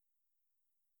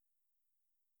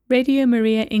Radio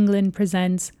Maria England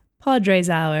presents Padres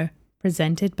Hour,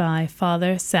 presented by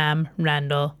Father Sam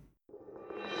Randall.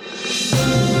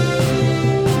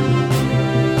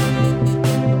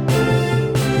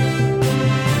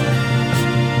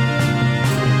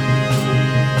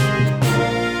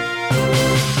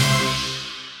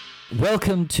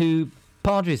 Welcome to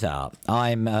Padres Hour.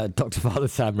 I'm Dr. Father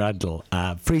Sam Randall,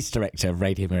 Priest Director of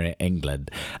Radio Maria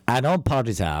England. And on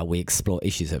Padres Hour, we explore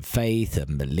issues of faith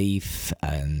and belief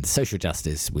and social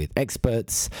justice with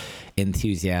experts,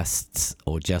 enthusiasts,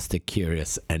 or just the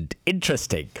curious and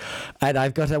interesting. And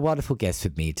I've got a wonderful guest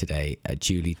with me today,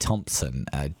 Julie Thompson.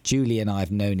 Julie and I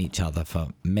have known each other for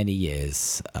many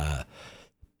years,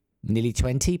 nearly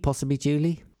 20, possibly,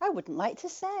 Julie? I wouldn't like to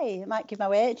say. I might give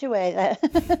my age away there.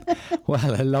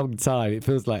 Well, a long time. It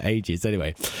feels like ages.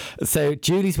 Anyway, so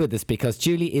Julie's with us because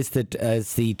Julie is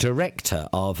the director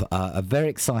of a very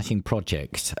exciting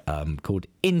project called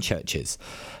In Churches.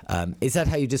 Is that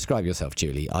how you describe yourself,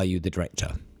 Julie? Are you the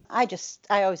director? I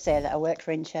always say that I work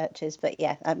for In Churches, but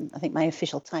yeah, I think my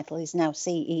official title is now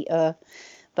CEO.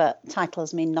 But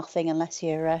titles mean nothing unless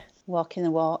you're walking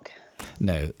the walk.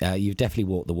 No, you've definitely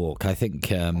walked the walk. I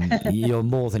think you're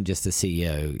more than just a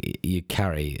CEO. You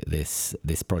carry this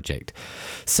project.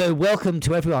 So welcome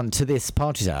to everyone to this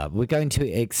Padres Hour. We're going to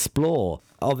explore,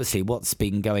 obviously, what's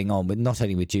been going on with not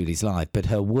only with Julie's life, but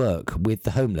her work with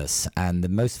the homeless and the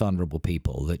most vulnerable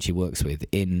people that she works with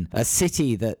in a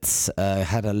city that's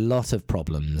had a lot of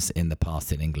problems in the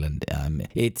past in England.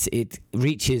 It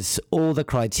reaches all the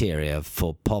criteria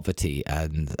for poverty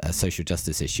and social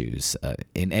justice issues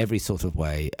in every sort of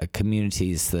way.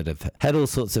 Communities that have had all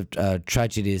sorts of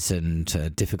tragedies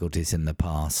and difficulties in the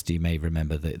past. You may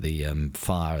remember the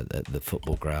fire at the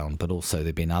football ground, but also there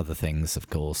have been other things, of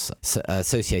course,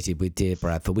 associated with dear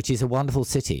Bradford, which is a wonderful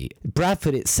city.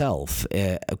 Bradford itself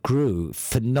grew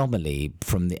phenomenally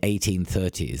from the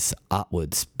 1830s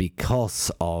upwards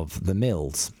because of the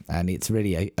mills, and it's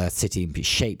really a city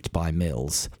shaped by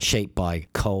mills, shaped by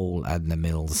coal and the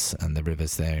mills and the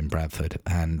rivers there in Bradford,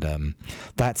 and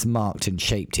that's marked and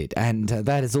shaped it, and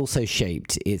that has also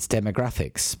shaped its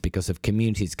demographics because of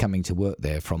communities coming to work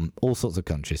there from all sorts of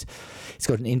countries. It's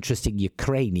got an interesting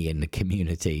Ukrainian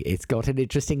community, it's got an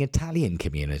interesting Italian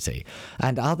community,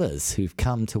 and others who've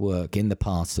come to work in the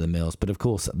past of the mills, but of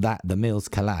course the mills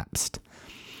collapsed.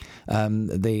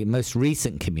 The most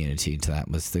recent community to that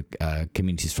was the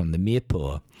communities from the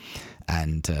Mirpur,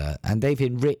 and they've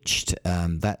enriched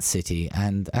that city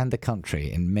and the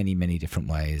country in many, many different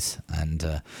ways.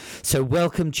 And so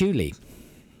welcome, Julie.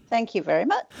 Thank you very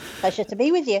much. Pleasure to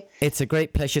be with you. It's a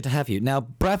great pleasure to have you. Now,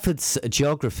 Bradford's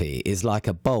geography is like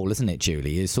a bowl, isn't it,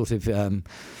 Julie? You sort of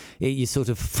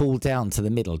fall down to the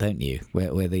middle, don't you,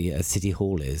 where the city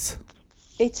hall is?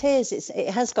 It is. It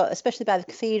has got, especially by the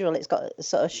cathedral, it's got a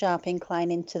sort of sharp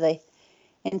incline into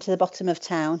the bottom of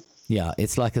town. Yeah,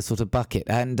 it's like a sort of bucket.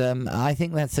 And I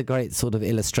think that's a great sort of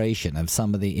illustration of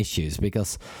some of the issues,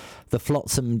 because the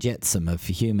flotsam and jetsam of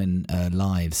human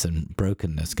lives and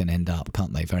brokenness can end up,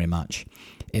 can't they, very much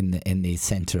in the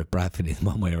centre of Bradford in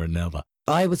one way or another.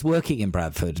 I was working in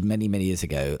Bradford many, many years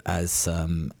ago as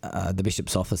the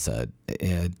Bishop's officer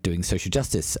doing social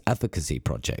justice advocacy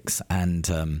projects.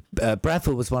 And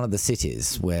Bradford was one of the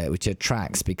cities which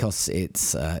attracts because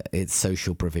it's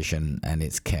social provision and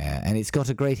its care. And it's got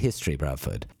a great history,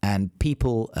 Bradford. And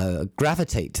people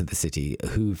gravitate to the city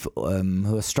who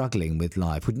are struggling with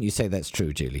life. Wouldn't you say that's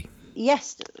true, Julie?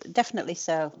 Yes, definitely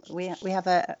so. We have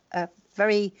a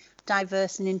very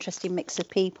diverse and interesting mix of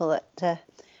people that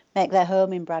make their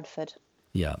home in Bradford.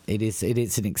 Yeah, it is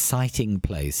an exciting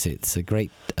place. It's a great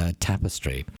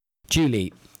tapestry.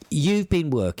 Julie, you've been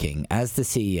working as the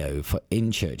CEO for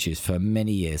In Churches for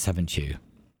many years, haven't you?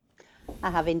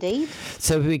 I have indeed.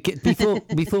 So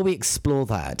before we explore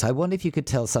that, I wonder if you could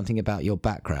tell something about your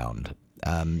background,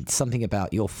 something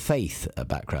about your faith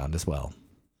background as well.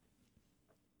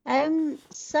 My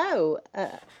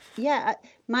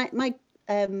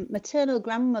maternal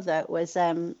grandmother was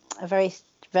a very,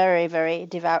 very, very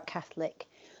devout Catholic.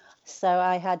 So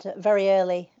I had very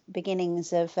early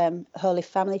beginnings of Holy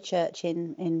Family Church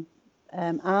in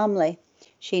Armley.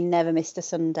 She never missed a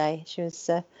Sunday. She was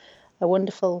a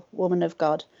wonderful woman of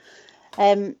God.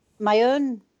 My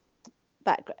own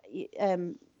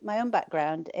background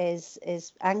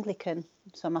is Anglican.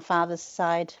 So on my father's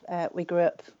side, we grew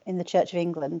up in the Church of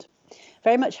England,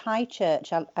 very much high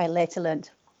church. I later learned,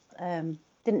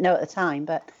 didn't know at the time,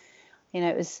 but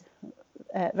it was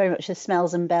very much the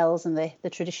smells and bells and the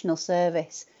traditional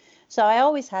service. So I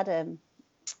always had a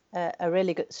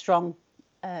really good, strong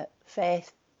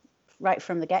faith right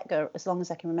from the get-go, as long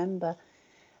as I can remember.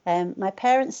 My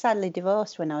parents sadly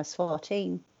divorced when I was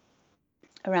 14,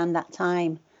 around that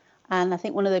time. And I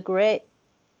think one of the great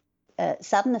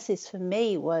sadnesses for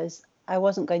me was I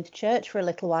wasn't going to church for a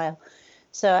little while.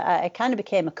 So I kind of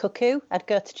became a cuckoo. I'd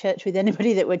go to church with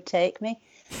anybody that would take me.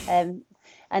 And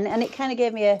it kind of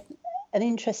gave me an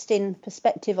interesting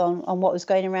perspective on what was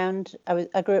going around.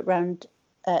 I grew up around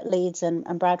Leeds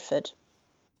and Bradford.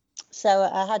 So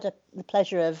I had the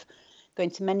pleasure of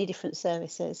going to many different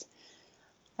services.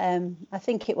 I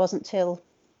think it wasn't till,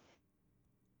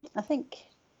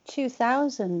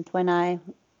 2000 when I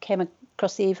came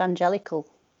across the evangelical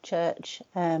church,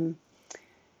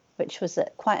 which was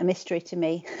quite a mystery to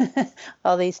me.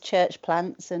 All these church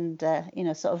plants and,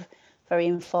 sort of very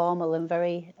informal and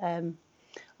very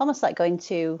almost like going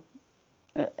to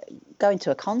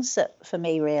a concert for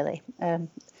me, really. So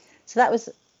that was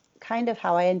kind of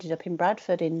how I ended up in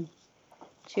Bradford in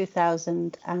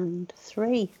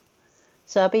 2003.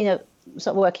 So I've been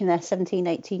sort of working there 17,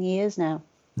 18 years now.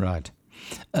 Right.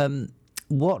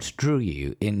 What drew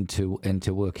you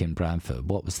into work in Bradford?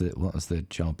 What was the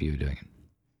job you were doing?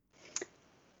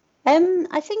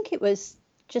 I think it was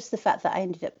just the fact that I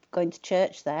ended up going to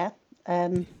church there.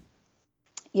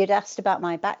 You'd asked about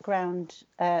my background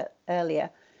earlier,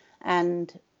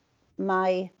 and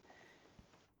my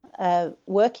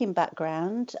working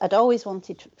background, I'd always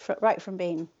wanted, right from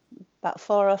being about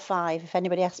 4 or 5, if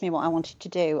anybody asked me what I wanted to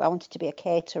do, I wanted to be a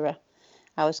caterer.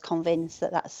 I was convinced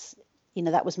that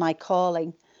that was my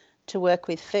calling, to work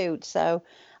with food. So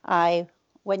I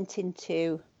went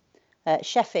into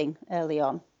chefing early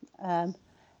on.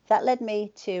 That led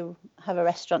me to have a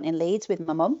restaurant in Leeds with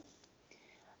my mum.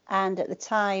 And at the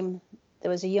time,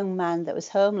 there was a young man that was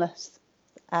homeless.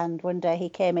 And one day he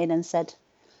came in and said,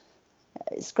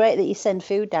 "It's great that you send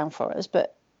food down for us,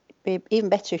 but it'd be even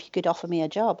better if you could offer me a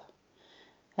job."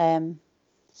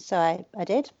 So I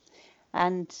did.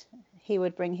 And he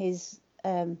would bring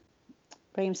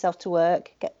himself to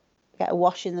work, get a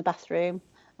wash in the bathroom.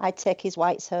 I'd take his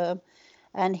whites home.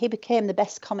 And he became the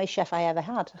best commis chef I ever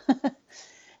had.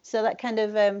 So that kind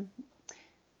of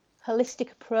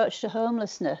holistic approach to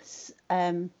homelessness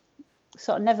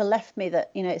sort of never left me,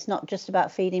 that, it's not just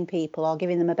about feeding people or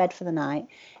giving them a bed for the night.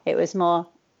 It was more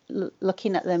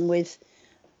looking at them with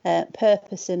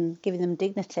purpose and giving them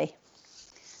dignity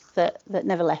that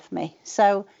never left me.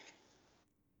 So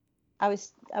I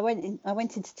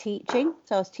went into teaching.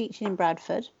 So I was teaching in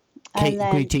Bradford. And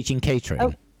then, were you teaching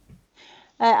catering?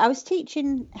 I was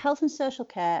teaching health and social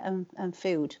care and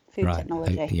food right.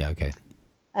 Technology. Yeah, okay.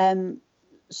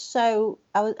 So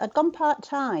I'd gone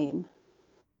part-time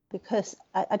because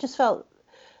I just felt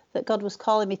that God was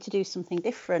calling me to do something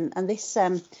different. And this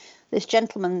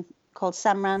gentleman called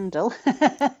Sam Randall,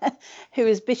 who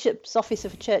is Bishop's Office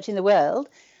of a Church in the World,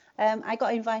 I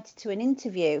got invited to an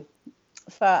interview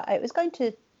it was going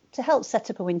to help set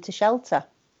up a winter shelter.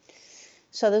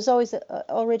 So there's always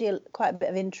already quite a bit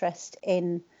of interest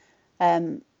in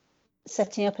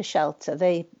setting up a shelter.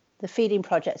 The feeding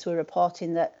projects were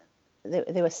reporting that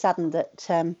they were saddened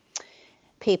that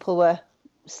people were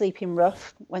sleeping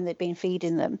rough when they'd been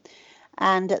feeding them.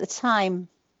 And at the time,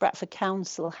 Bradford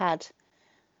Council had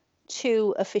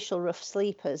 2 official rough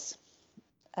sleepers.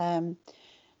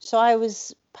 So I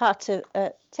was part of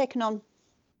taken on.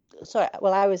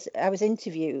 I was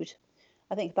interviewed.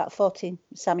 I think about 14,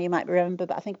 Sam, you might remember,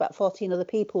 but I think about 14 other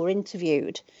people were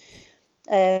interviewed.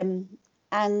 And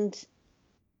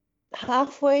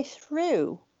halfway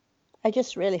through, I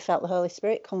just really felt the Holy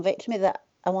Spirit convict me that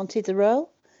I wanted the role.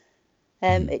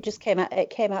 It just came out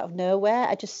of nowhere.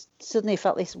 I just suddenly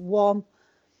felt this warm,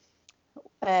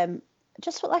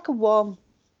 just felt like a warm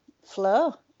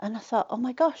flow. And I thought, oh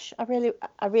my gosh, I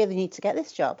really need to get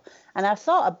this job. And I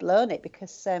thought I'd blown it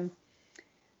because, I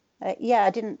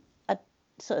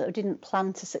sort of didn't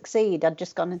plan to succeed. I'd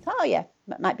just gone and thought, oh yeah,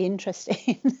 that might be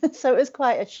interesting. So it was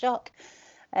quite a shock.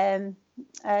 And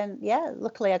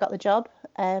luckily I got the job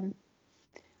on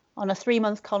a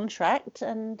 3-month contract.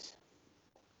 And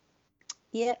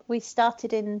yeah, we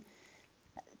started in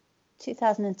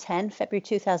 2010, February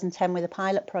 2010, with a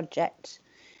pilot project.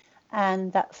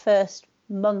 And that first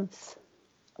month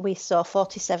we saw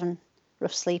 47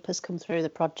 rough sleepers come through the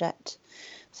project.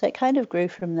 So it kind of grew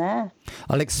from there.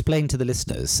 I'll explain to the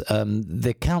listeners.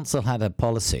 The council had a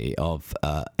policy of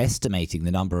estimating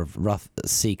the number of rough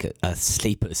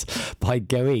sleepers by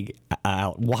going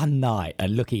out one night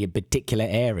and looking at particular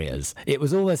areas. It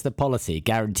was almost the policy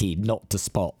guaranteed not to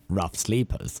spot rough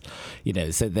sleepers,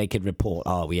 so they could report,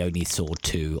 we only saw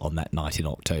 2 on that night in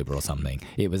October or something.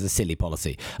 It was a silly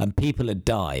policy. And people had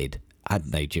died,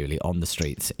 hadn't they, Julie, on the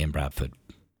streets in Bradford?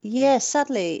 Yeah,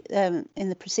 sadly, in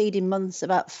the preceding months,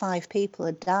 about 5 people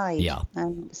had died, Yeah,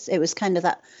 and it was kind of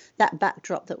that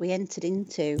backdrop that we entered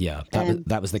into. yeah.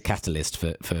 That was the catalyst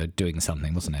for doing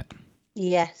something, wasn't it?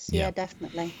 Yes, Yeah. yeah,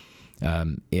 definitely.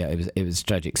 Yeah, it was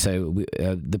tragic. So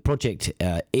the project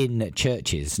in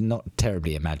churches, not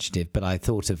terribly imaginative, but I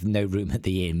thought of No Room at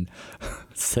the Inn,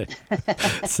 so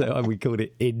we called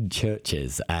it In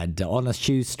Churches, and on a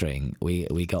shoestring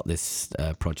we got this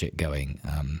project going.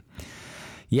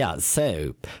 Yeah,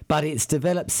 but it's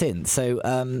developed since. So,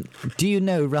 do you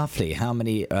know roughly how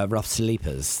many rough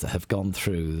sleepers have gone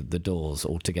through the doors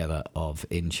altogether of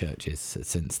In Churches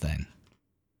since then?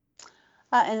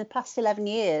 In the past 11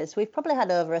 years, we've probably had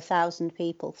over 1,000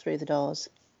 people through the doors.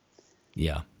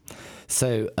 Yeah.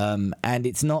 So, and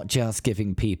it's not just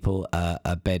giving people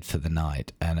a bed for the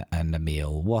night and a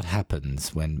meal. What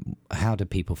happens how do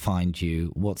people find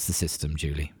you? What's the system,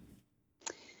 Julie?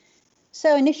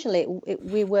 So initially,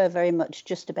 we were very much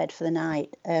just a bed for the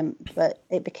night, but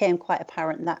it became quite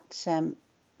apparent that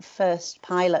first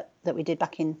pilot that we did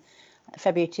back in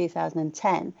February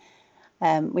 2010,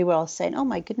 we were all saying, oh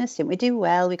my goodness, didn't we do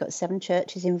well? We got 7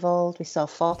 churches involved. We saw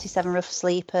 47 rough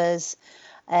sleepers.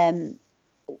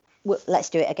 Let's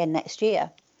do it again next year.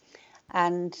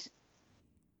 And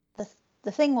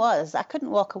the thing was, I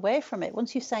couldn't walk away from it.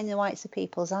 Once you've seen the whites of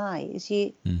people's eyes,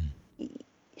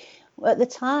 at the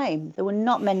time, there were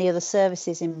not many other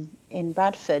services in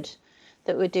Bradford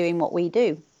that were doing what we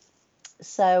do.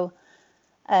 So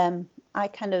I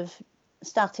kind of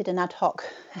started an ad hoc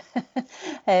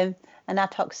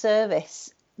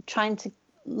service, trying to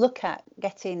look at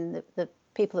getting the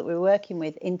people that we were working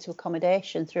with into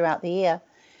accommodation throughout the year.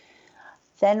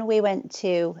 Then we went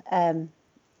to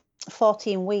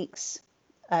 14 weeks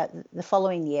the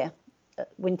following year,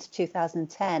 winter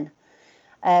 2010.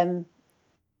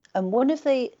 And one of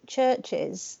the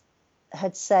churches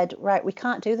had said, right, we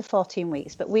can't do the 14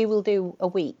 weeks, but we will do a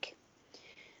week.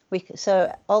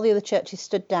 So all the other churches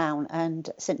stood down, and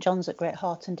St. John's at Great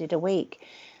Horton did a week.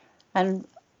 And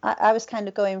I was kind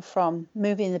of going from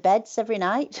moving the beds every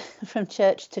night from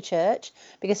church to church,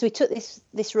 because we took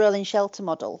this rolling shelter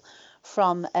model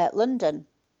from London,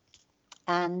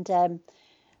 and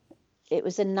it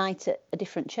was a night at a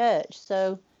different church.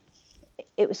 So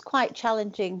it was quite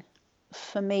challenging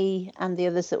for me and the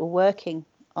others that were working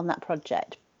on that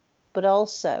project, but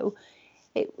also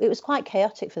it was quite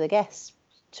chaotic for the guests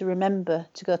to remember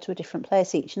to go to a different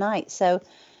place each night. So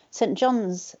St.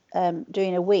 John's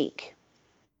doing a week,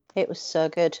 it was so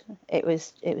good. It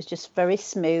was just very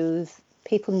smooth.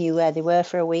 People knew where they were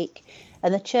for a week,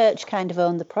 and the church kind of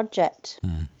owned the project.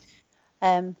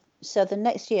 So the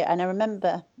next year, and I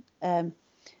remember,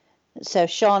 so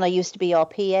Shauna used to be our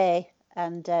PA,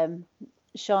 and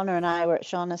Shauna and I were at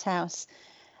Shauna's house,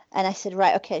 and I said,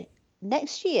 right, okay,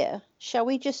 next year, shall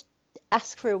we just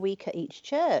ask for a week at each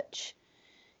church?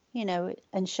 And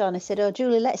Shauna said, oh,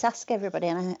 Julie, let's ask everybody.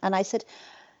 And I said,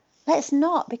 let's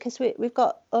not, because we've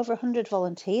got over 100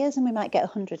 volunteers and we might get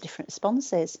 100 different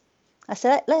responses. I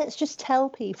said, let's just tell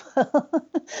people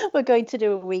we're going to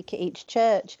do a week at each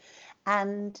church.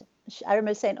 And I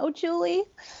remember saying, oh, Julie,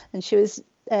 and she was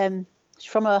she's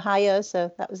from Ohio,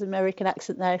 so that was an American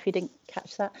accent there if you didn't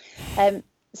catch that.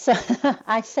 So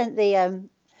I sent I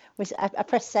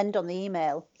pressed send on the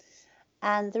email,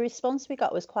 and the response we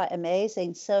got was quite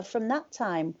amazing. So from that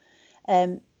time,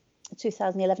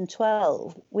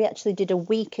 2011-12, we actually did a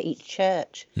week at each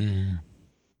church.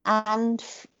 And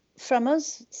from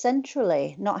us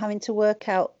centrally, not having to work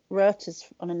out rotas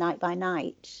on a night by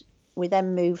night, we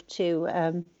then moved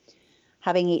to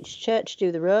having each church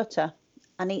do the rota,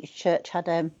 and each church had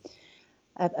a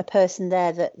person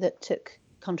there that took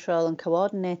control and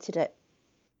coordinated it.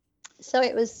 So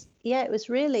it was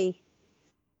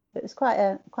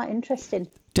quite interesting.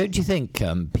 Don't you think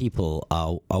people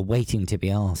are waiting to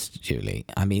be asked, Julie?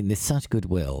 I mean, there's such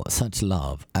goodwill, such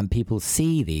love, and people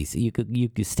see these. You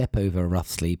could step over a rough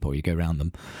sleep, or you go around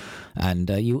them, and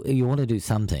you want to do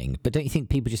something, but don't you think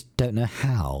people just don't know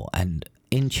how? And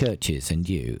in churches, and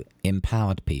you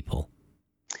empowered people.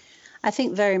 I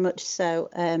think very much so.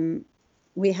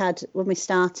 We had, when we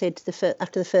started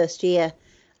after the first year,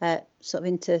 sort of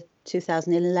into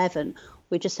 2011,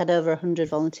 we just had over 100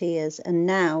 volunteers, and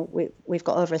now we've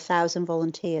got over 1,000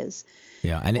 volunteers.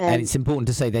 Yeah, and it's important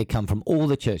to say they come from all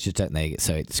the churches, don't they?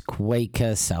 So it's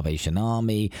Quaker, Salvation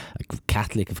Army,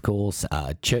 Catholic, of course,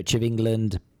 Church of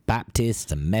England,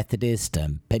 Baptist and Methodist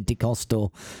and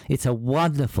Pentecostal. It's a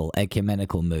wonderful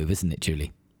ecumenical move, isn't it,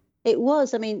 Julie? It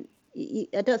was. I mean,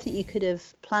 I don't think you could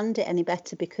have planned it any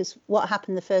better, because what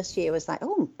happened the first year was like,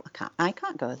 oh, I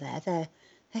can't go there.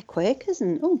 they're Quakers,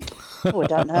 and I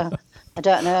don't know. I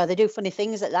don't know. They do funny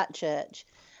things at that church.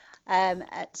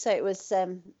 So it was.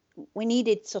 We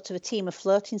needed sort of a team of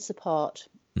floating support.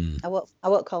 I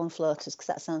won't call them floaters because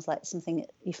that sounds like something that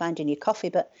you find in your coffee.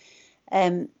 But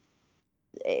in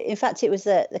fact, it was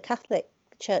the Catholic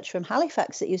church from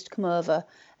Halifax that used to come over.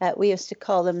 We used to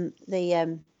call them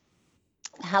the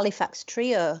Halifax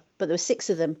Trio, but there were 6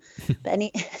 of them. But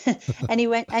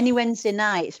any Wednesday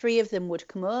night, 3 of them would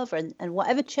come over, and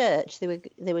whatever church they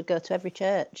would go to every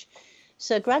church.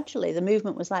 So gradually, the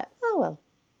movement was like, oh well,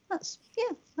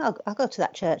 I'll go to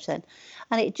that church then,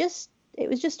 and it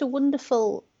was just a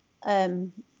wonderful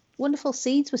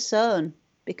seeds were sown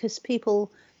because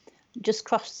people just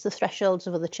crossed the thresholds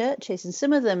of other churches, and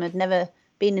some of them had never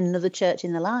been in another church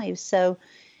in their lives. So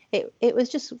it was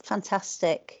just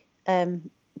fantastic to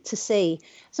see.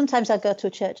 Sometimes I'd go to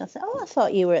a church and I'd say, oh, I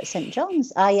thought you were at St.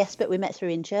 John's. Ah, yes, but we met through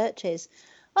in churches.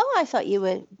 Oh, I thought you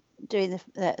were doing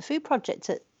the food project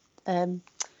at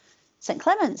St.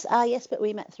 Clement's. Ah, yes, but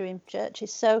we met through in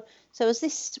churches. So as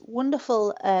this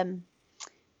wonderful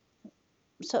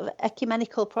sort of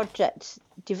ecumenical project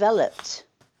developed,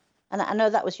 and I know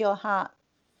that was your heart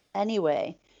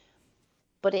anyway,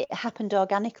 but it happened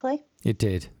organically. It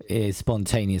did,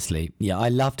 spontaneously. Yeah, I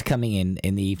loved coming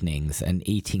in the evenings and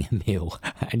eating a meal,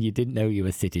 and you didn't know who you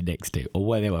were sitting next to or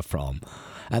where they were from.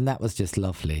 And that was just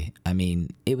lovely. I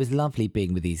mean, it was lovely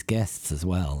being with these guests as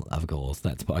well, of course.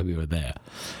 That's why we were there.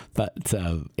 But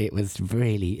it was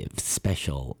really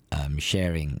special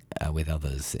sharing with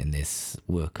others in this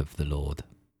work of the Lord.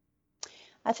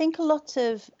 I think a lot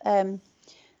of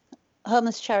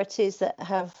homeless charities that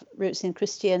have roots in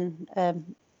Christian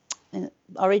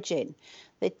origin,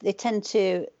 they tend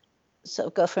to sort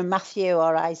of go from Matthew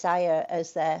or Isaiah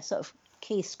as their sort of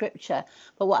key scripture.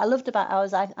 But what I loved about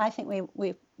ours, I think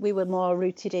we were more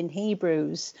rooted in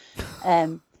Hebrews.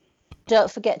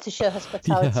 Don't forget to show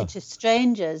hospitality to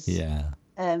strangers. Yeah.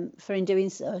 For in doing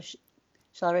so,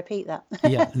 shall I repeat that?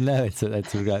 Yeah, no,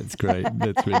 that's great.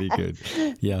 That's really good.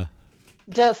 Yeah.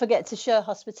 Don't forget to show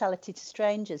hospitality to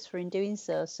strangers, for in doing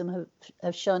so, some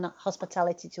have shown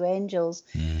hospitality to angels.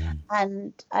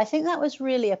 And I think that was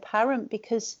really apparent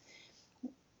because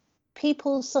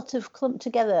people sort of clump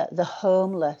together the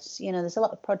homeless. There's a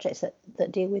lot of projects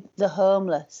that deal with the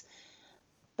homeless,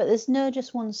 but there's no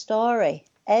just one story.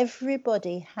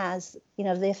 Everybody has, the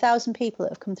 1,000 people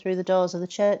that have come through the doors of the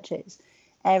churches,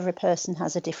 every person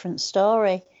has a different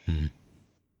story.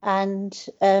 And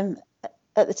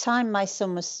at the time, my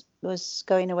son was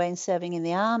going away and serving in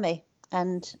the army,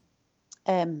 and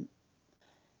I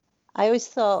always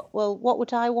thought, well, what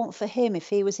would I want for him if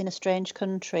he was in a strange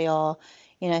country, or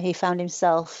he found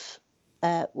himself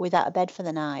without a bed for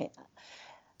the night?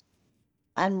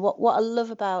 And what I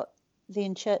love about the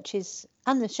in churches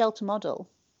and the shelter model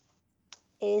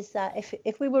is that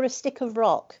if we were a stick of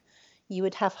rock, you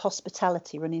would have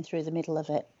hospitality running through the middle of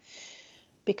it,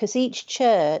 because each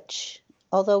church,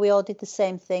 although we all did the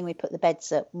same thing, we put the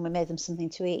beds up and we made them something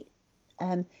to eat,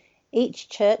 each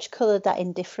church coloured that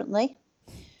in differently.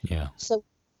 Yeah. So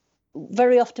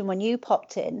very often when you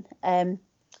popped in,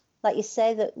 like you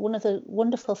say, that one of the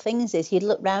wonderful things is you'd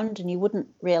look round and you wouldn't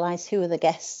realise who were the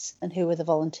guests and who were the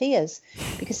volunteers,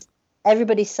 because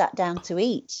everybody sat down to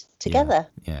eat together.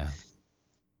 Yeah.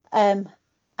 And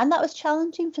that was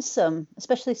challenging for some,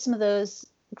 especially some of those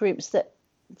groups that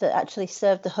actually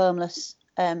served the homeless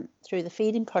through the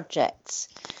feeding projects,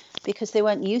 because they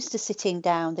weren't used to sitting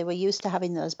down. They were used to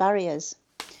having those barriers.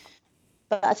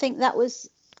 But I think that was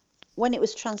when it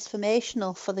was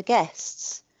transformational for the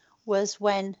guests, was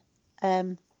when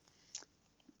the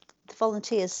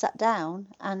volunteers sat down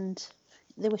and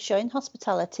they were showing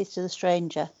hospitality to the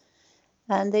stranger,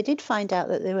 and they did find out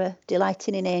that they were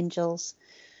delighting in angels.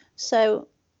 So,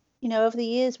 over the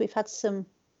years we've had some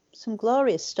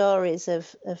glorious stories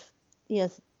of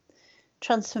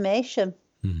transformation.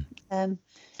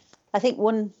 I think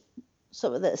one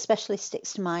sort of that especially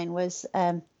sticks to mind was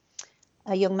a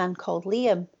young man called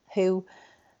Liam, who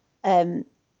I'm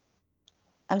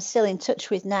still in touch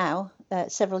with now,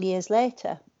 several years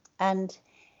later, and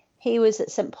he was at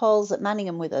St. Paul's at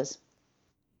Manningham with us,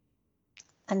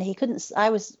 and I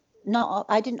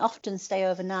didn't often stay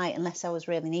overnight unless I was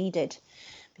really needed,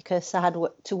 because I had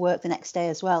to work the next day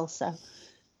as well. So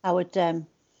I would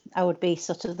be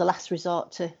sort of the last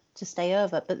resort to stay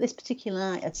over. But this particular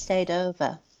night I'd stayed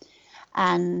over,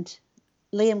 and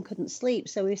Liam couldn't sleep,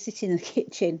 so we were sitting in the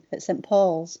kitchen at St.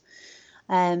 Paul's,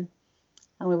 and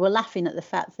we were laughing at the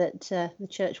fact that the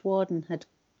church warden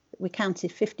we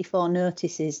counted 54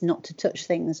 notices not to touch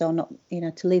things, or not,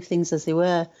 to leave things as they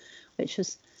were, which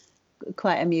was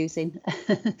quite amusing.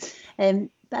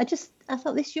 But I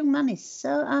thought this young man is so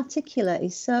articulate.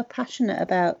 He's so passionate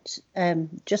about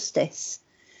justice.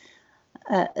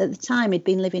 At the time, he'd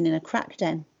been living in a crack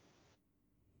den.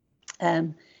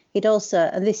 He'd also,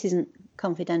 and this isn't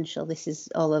confidential, this is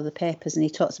all over the papers, and he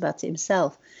talks about it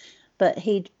himself. But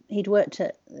he'd worked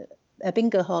at a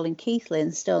bingo hall in Keighley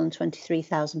and stolen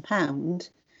 £23,000.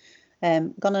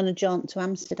 Gone on a jaunt to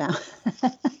Amsterdam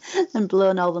and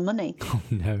blown all the money. Oh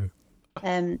no.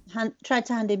 Tried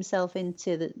to hand himself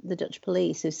into the Dutch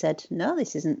police, who said, no,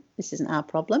 this isn't our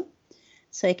problem.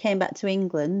 So he came back to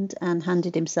England and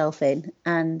handed himself in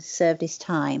and served his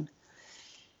time.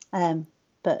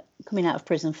 But coming out of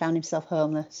prison, found himself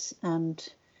homeless and,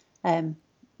 a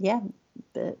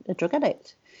drug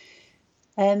addict.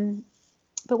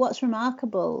 But what's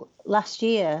remarkable, last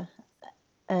year,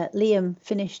 Liam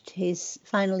finished his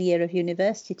final year of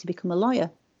university to become a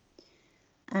lawyer.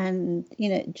 And,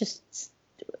 it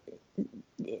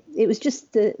was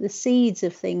just the seeds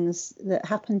of things that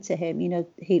happened to him. We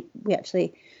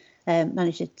actually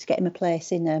managed to get him a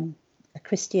place in a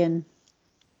Christian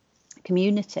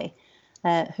community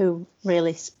who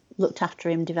really looked after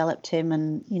him, developed him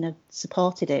and,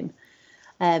 supported him.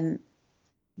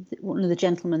 One of the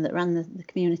gentlemen that ran the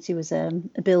community was a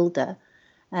builder.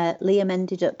 Liam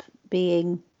ended up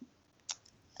being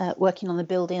working on the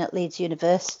building at Leeds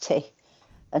University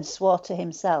and swore to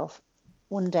himself,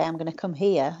 one day I'm going to come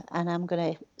here and I'm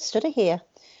going to study here.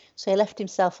 So he left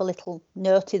himself a little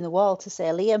note in the wall to say,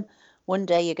 Liam, one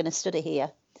day you're going to study here,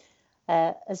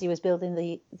 as he was building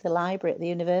the library at the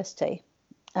university.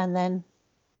 And then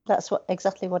that's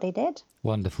exactly what he did.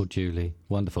 Wonderful, Julie.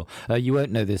 Wonderful. You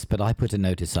won't know this, but I put a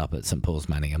notice up at St Paul's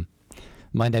Manningham.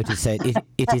 My notice said,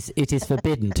 it is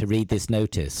forbidden to read this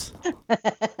notice.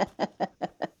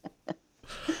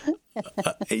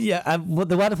 What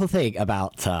the wonderful thing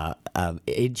about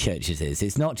in churches is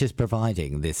it's not just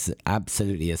providing this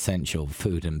absolutely essential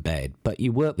food and bed, but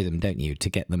you work with them, don't you, to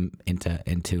get them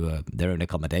into their own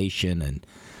accommodation and,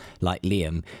 like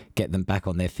Liam, get them back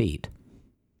on their feet.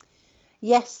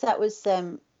 Yes, that was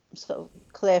sort of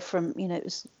clear from,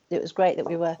 it was great that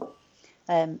we were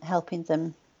helping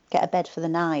them get a bed for the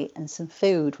night and some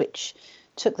food, which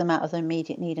took them out of their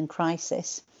immediate need and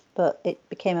crisis. But it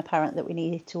became apparent that we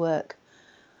needed to work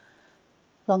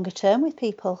longer term with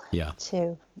people. Yeah.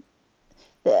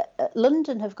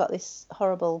 London have got this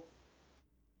horrible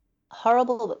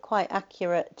but quite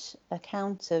accurate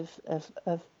account of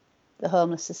the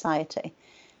homeless society,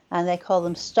 and they call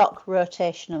them stock,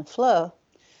 rotation, and flow.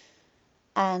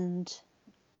 And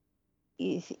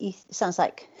it sounds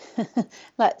like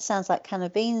sounds like can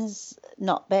of beans,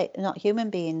 not human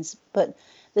beings, but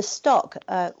the stock,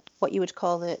 what you would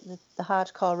call the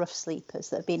hardcore rough sleepers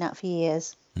that have been out for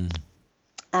years,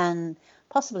 and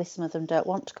possibly some of them don't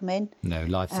want to come in. No,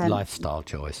 lifestyle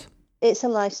choice. It's a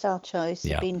lifestyle choice.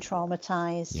 Yeah. Being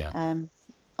traumatized, yeah.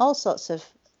 All sorts of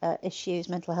issues,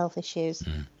 mental health issues.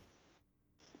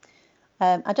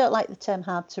 I don't like the term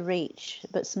hard to reach,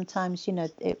 but sometimes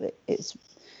it's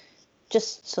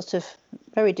just sort of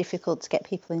very difficult to get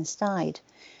people inside.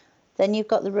 Then you've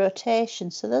got the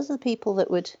rotation. So those are the people that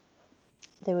would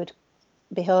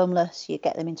be homeless. You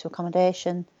get them into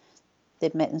accommodation.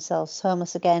 They'd make themselves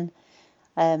homeless again.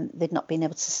 They'd not been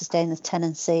able to sustain the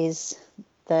tenancies.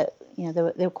 That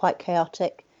they were quite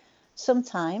chaotic.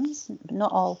 Sometimes, but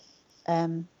not all,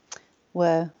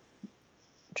 were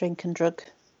drink and drug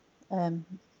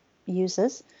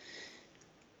users.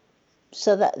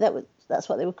 So that's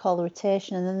what they would call the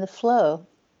rotation. And then the flow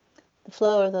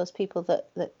are those people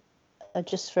that are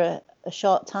just for a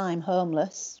short time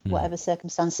homeless, whatever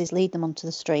circumstances lead them onto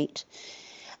the street,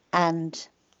 and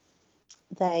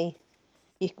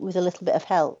with a little bit of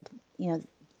help, you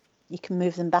can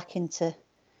move them back into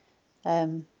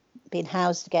being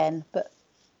housed again. But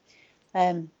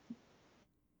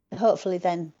hopefully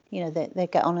then they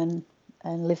get on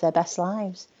and live their best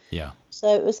lives. Yeah.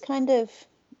 So it was kind of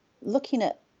looking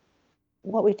at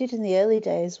what we did in the early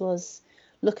days was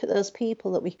look at those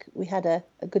people that we had a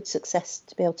good success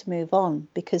to be able to move on,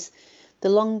 because the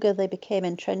longer they became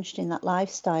entrenched in that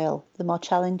lifestyle, the more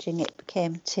challenging it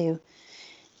became to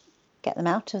get them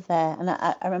out of there. And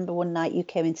I remember one night you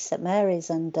came into St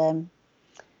Mary's, and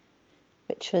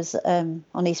which was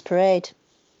on East Parade,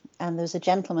 and there was a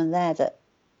gentleman there that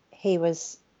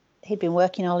he'd been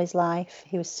working all his life.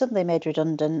 He was suddenly made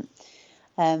redundant.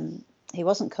 He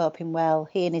wasn't coping well.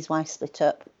 He and his wife split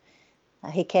up.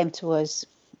 He came to us,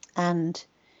 and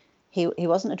he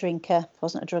wasn't a drinker,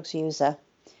 wasn't a drugs user.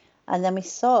 And then we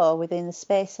saw within the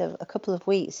space of a couple of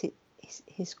weeks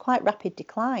his quite rapid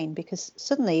decline, because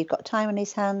suddenly he'd got time on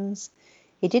his hands.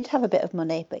 He did have a bit of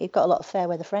money, but he'd got a lot of fair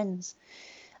weather friends.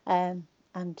 And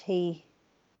he'd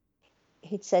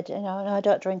said, no, I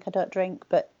don't drink,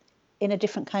 but in a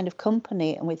different kind of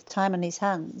company and with time on his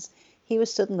hands, he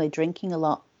was suddenly drinking a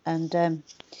lot, and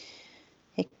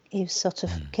he sort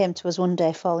of came to us one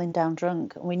day falling down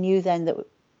drunk, and we knew then that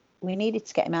we needed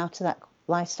to get him out of that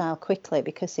lifestyle quickly,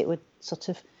 because it would sort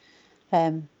of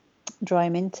draw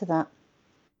him into that.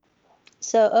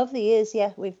 So over the years,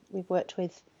 we've worked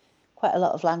with quite a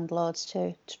lot of landlords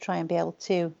to try and be able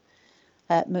to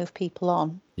move people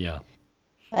on. Yeah.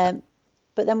 But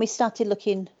then we started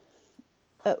looking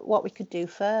at what we could do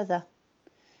further.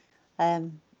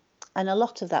 And a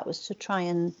lot of that was to try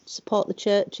and support the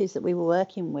churches that we were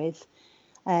working with,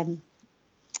 and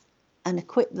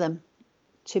equip them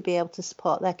to be able to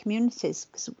support their communities.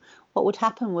 Because what would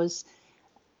happen was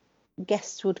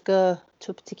guests would go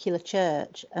to a particular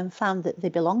church and found that they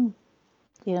belong.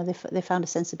 They found a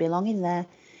sense of belonging there.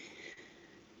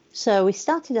 So we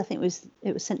started, I think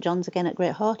it was St John's again at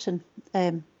Great Horton.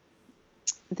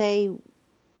 They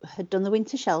had done the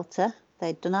winter shelter.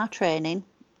 They'd done our training.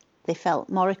 They felt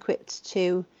more equipped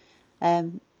to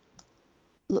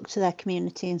look to their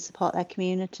community and support their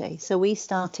community. So we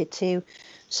started to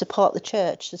support the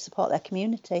church to support their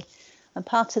community. And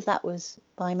part of that was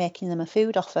by making them a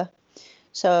food offer.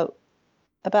 So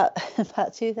about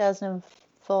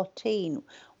 2014,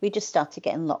 we just started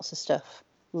getting lots of stuff,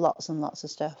 lots and lots of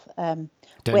stuff.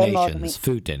 Donations,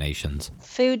 food donations.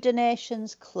 Food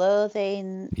donations,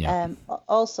 clothing, Yeah.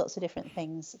 All sorts of different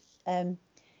things.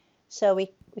 So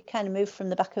we kind of moved from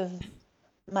the back of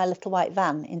my little white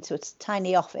van into a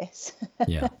tiny office.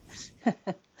 Yeah.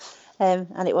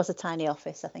 And it was a tiny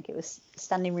office. I think it was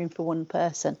standing room for one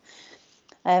person.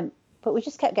 But we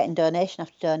just kept getting donation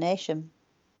after donation.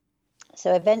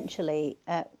 So eventually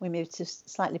we moved to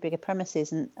slightly bigger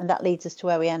premises, and that leads us to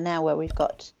where we are now, where we've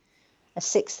got a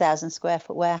 6,000 square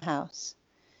foot warehouse,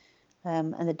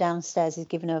 and the downstairs is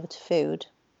given over to food.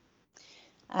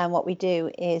 And what we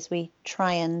do is we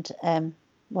try and,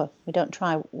 we don't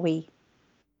try, we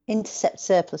intercept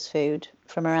surplus food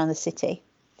from around the city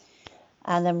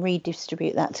and then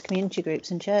redistribute that to community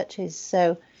groups and churches.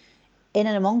 So in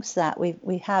and amongst that,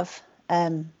 we have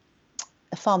a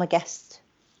former guest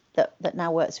that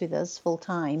now works with us full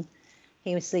time.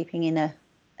 He was sleeping in a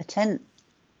tent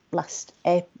last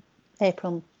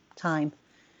April time,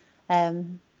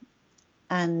 and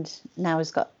now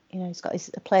he's got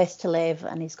a place to live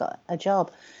and he's got a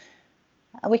job.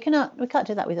 And we can't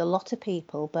do that with a lot of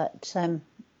people, but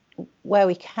where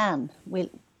we can,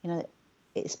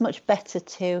 it's much better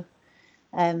to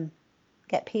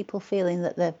get people feeling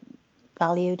that they're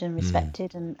valued and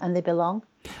respected and they belong.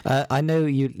 I know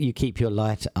you keep your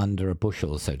light under a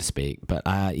bushel, so to speak, but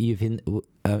you've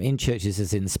in churches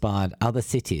has inspired other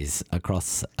cities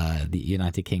across the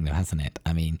United Kingdom, hasn't it?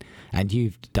 I mean, and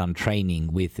you've done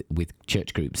training with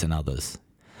church groups and others,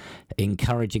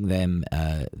 encouraging them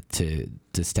to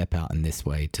step out in this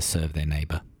way to serve their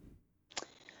neighbour.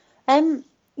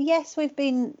 Yes, we've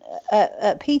been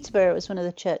at Peterborough. It was one of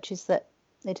the churches that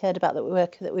they'd heard about the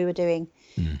work that we were doing.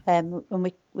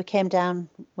 When we came down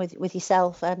with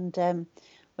yourself, and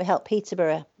we helped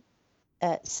Peterborough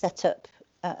set up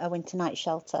a winter night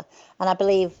shelter, and I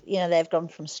believe they've gone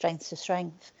from strength to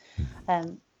strength.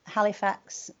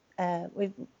 Halifax,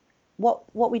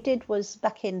 what we did was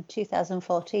back in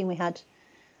 2014 we had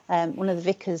one of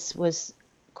the vicars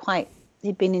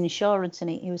he'd been in insurance, and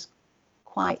he was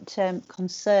quite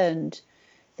concerned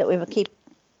that we would keep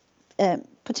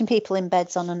putting people in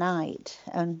beds on a night,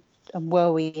 and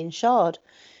were we insured?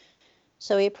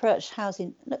 So he approached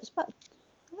housing. I think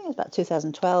it was about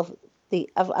 2012.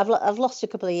 I've lost a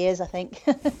couple of years, I think.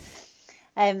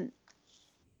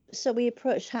 So we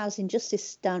approached Housing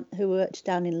Justice who worked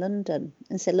down in London,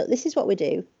 and said, look, this is what we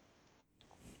do.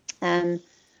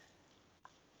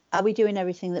 Are we doing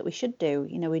everything that we should do?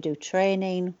 We do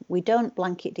training. We don't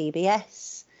blanket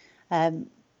DBS,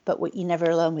 but you're never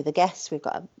alone with the guests. We've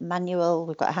got a manual,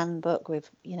 we've got a handbook.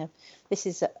 This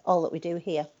is all that we do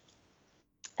here.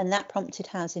 And that prompted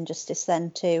Housing Justice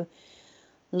then to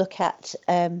look at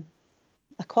a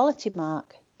quality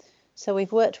mark. So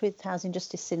we've worked with Housing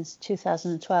Justice since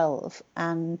 2012,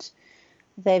 and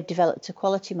they've developed a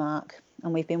quality mark,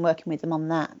 and we've been working with them on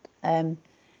that.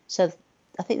 So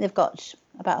I think they've got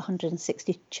about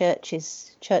 160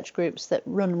 church groups that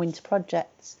run winter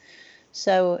projects.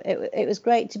 So it was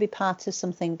great to be part of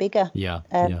something bigger. Yeah.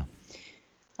 And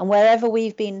wherever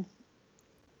we've been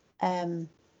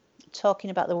talking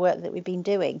about the work that we've been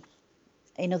doing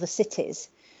in other cities,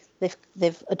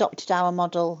 they've adopted our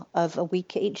model of a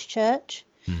week at each church,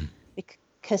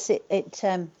 because it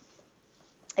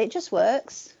just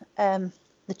works.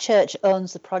 The the church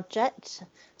owns the project,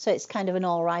 so it's kind of an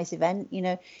all-rise event.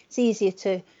 It's easier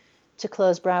to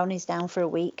close Brownies down for a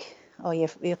week, or your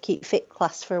Keep Fit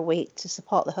class for a week to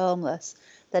support the homeless,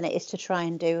 than it is to try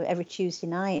and do every Tuesday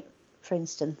night, for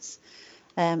instance.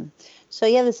 So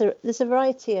yeah, there's a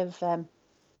variety of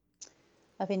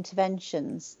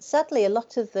interventions. Sadly, a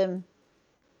lot of them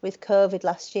with COVID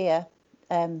last year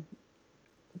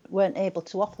weren't able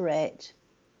to operate,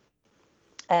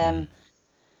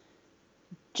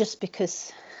 just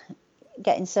because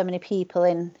getting so many people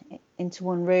into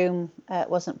one room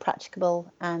wasn't practicable,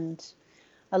 and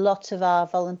a lot of our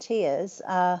volunteers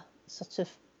are sort of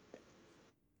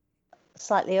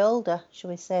slightly older, shall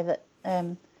we say, that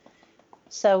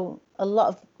so a lot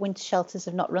of winter shelters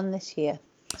have not run this year,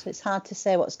 so it's hard to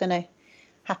say what's going to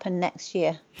happen next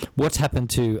year. What's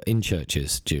happened in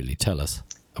churches, Julie? Tell us,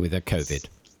 with the COVID.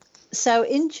 So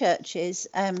in churches,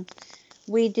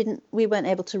 we weren't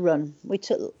able to run. We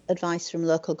took advice from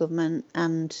local government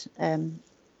and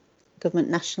government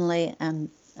nationally and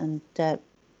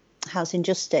Housing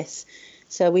Justice.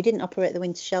 So we didn't operate the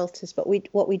winter shelters, but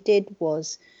what we did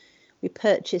was we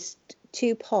purchased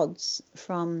 2 pods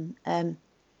from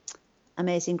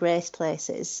Amazing Grace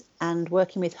Places, and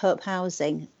working with Hope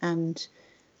Housing and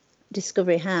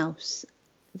Discovery House,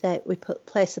 that we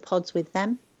placed the pods with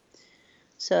them.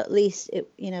 So at least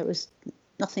it was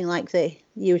nothing like the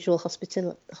usual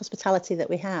hospitality that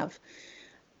we have,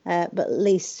 but at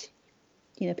least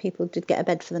people did get a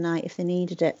bed for the night if they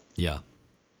needed it. Yeah.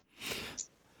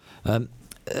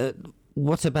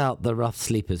 What about the rough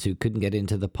sleepers who couldn't get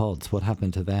into the pods? What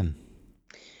happened to them?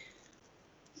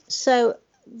 So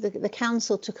the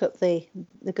council took up the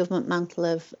government mantle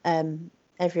of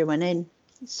everyone in.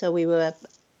 So we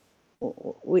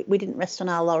didn't rest on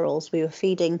our laurels. We were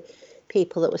feeding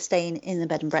people that were staying in the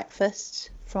bed and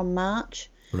breakfast from March.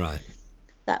 Right.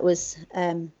 That was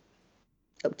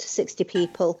up to 60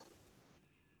 people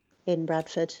in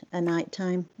Bradford a night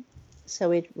time. So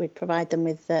we'd provide them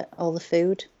with all the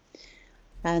food,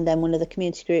 and then one of the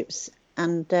community groups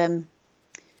and the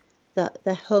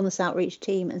homeless outreach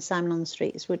team and Simon on the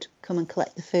Streets would come and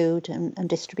collect the food and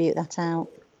distribute that out.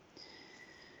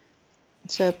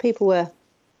 So people were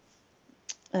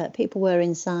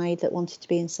inside that wanted to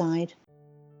be inside.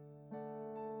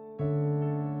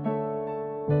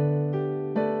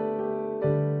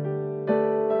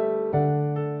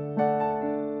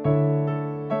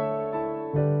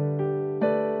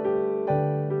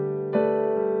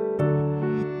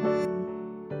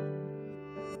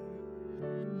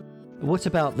 What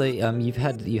about the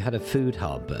you had a food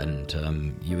hub, and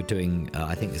you were doing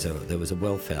I think there was a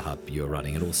welfare hub you were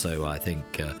running, and also I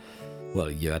think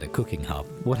you had a cooking hub.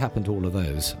 What happened to all of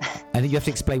those? And you have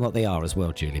to explain what they are as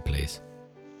well, Julie, please.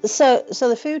 So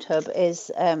the food hub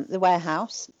is the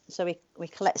warehouse. So we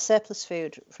collect surplus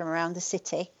food from around the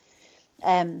city.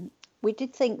 We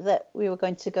did think that we were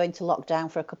going to go into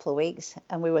lockdown for a couple of weeks,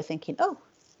 and we were thinking, oh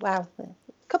wow, a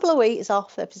couple of weeks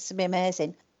off, this would be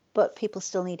amazing. But people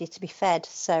still needed to be fed,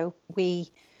 so we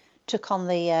took on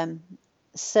the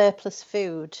surplus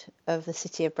food of the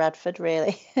city of Bradford,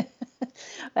 really.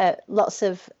 Lots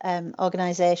of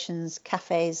organisations,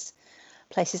 cafes,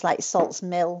 places like Salts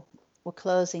Mill were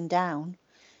closing down,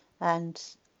 and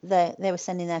they were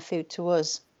sending their food to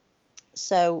us.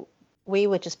 So we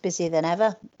were just busier than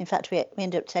ever. In fact, we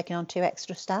ended up taking on 2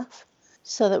 extra staff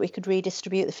so that we could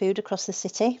redistribute the food across the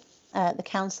city. The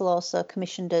council also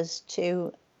commissioned us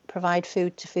to provide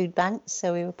food to food banks,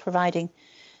 so we were providing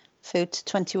food to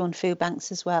 21 food banks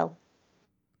as well,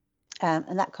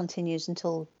 and that continues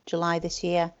until July this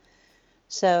year.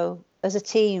 So as a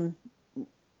team,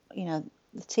 the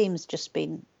team's just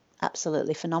been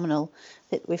absolutely phenomenal.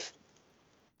 That we've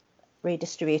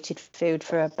redistributed food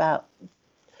for about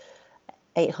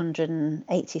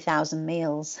 880,000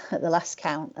 meals at the last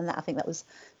count, and I think that was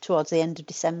towards the end of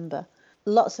December.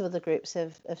 Lots of other groups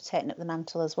have taken up the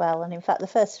mantle as well. And in fact, the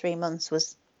first 3 months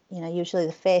was, usually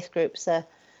the faith groups are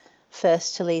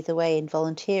first to lead the way in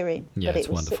volunteering. Yeah, it's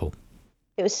wonderful.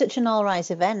 It was such an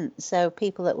all-rise event. So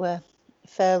people that were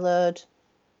furloughed,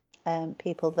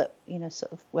 people that,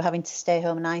 sort of were having to stay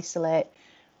home and isolate,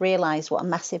 realised what a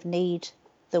massive need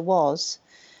there was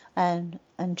and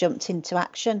jumped into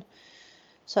action.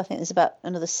 So I think there's about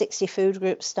another 60 food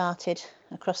groups started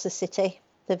across the city.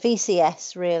 The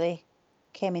VCS really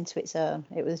came into its own.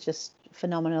 It was just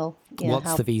phenomenal.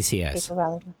 What's the VCS?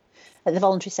 The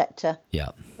voluntary sector. Yeah.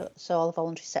 So all the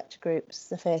voluntary sector groups,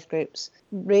 the faith groups,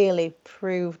 really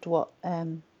proved what a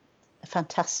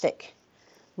fantastic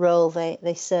role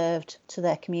they served to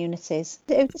their communities.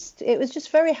 It was just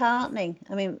very heartening.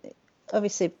 I mean,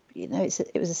 obviously, it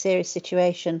was a serious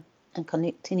situation and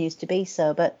continues to be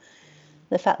so. But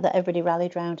the fact that everybody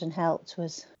rallied round and helped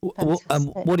was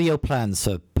fantastic. What are your plans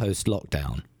for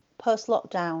post-lockdown?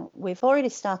 Post-lockdown, we've already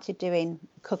started doing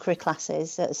cookery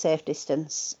classes at a safe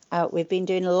distance. We've been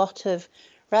doing a lot of,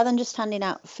 rather than just handing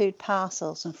out food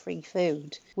parcels and free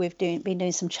food, we've been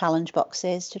doing some challenge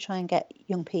boxes to try and get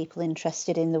young people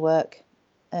interested in the work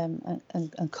and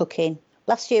cooking.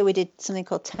 Last year we did something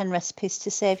called 10 Recipes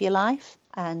to Save Your Life,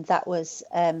 and that was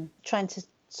trying to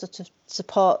sort of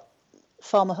support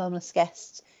former homeless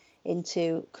guests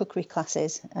into cookery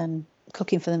classes and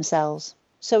cooking for themselves.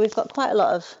 So we've got quite a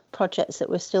lot of projects that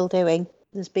we're still doing.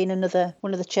 There's been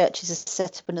one of the churches has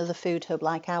set up another food hub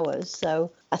like ours.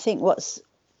 So I think what's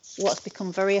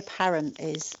become very apparent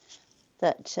is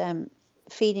that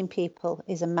feeding people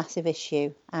is a massive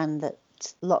issue, and that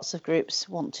lots of groups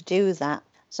want to do that.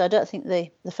 So I don't think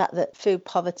the fact that food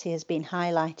poverty has been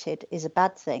highlighted is a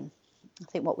bad thing. I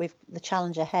think the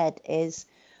challenge ahead is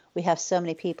we have so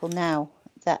many people now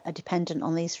that are dependent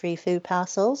on these free food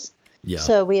parcels. Yeah.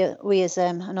 So we as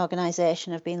an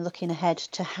organisation have been looking ahead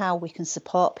to how we can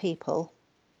support people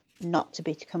not to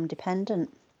become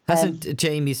dependent. Hasn't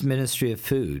Jamie's Ministry of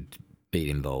Food been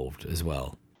involved as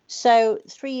well? So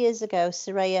 3 years ago,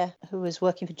 Soraya, who was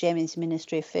working for Jamie's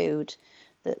Ministry of Food,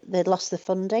 they'd lost the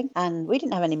funding and we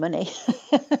didn't have any money.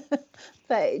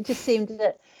 But it just seemed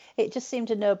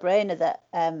a no-brainer that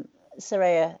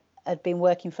Soraya had been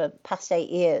working for the past 8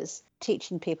 years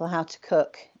teaching people how to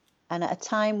cook. And at a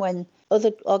time when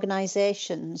other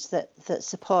organisations that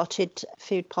supported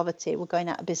food poverty were going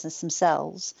out of business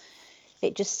themselves,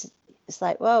 it's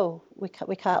like, whoa, we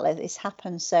can't let this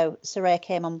happen. So Soraya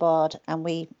came on board, and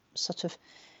we sort of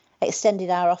extended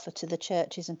our offer to the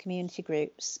churches and community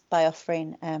groups by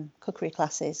offering cookery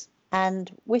classes. And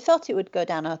we thought it would go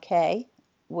down okay.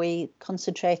 We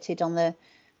concentrated on the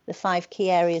 5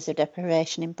 key areas of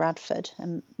deprivation in Bradford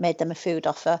and made them a food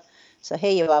offer. So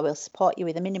here you are, we'll support you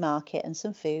with a mini market and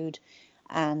some food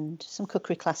and some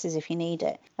cookery classes if you need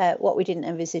it. What we didn't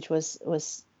envisage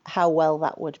was how well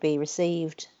that would be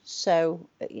received. So,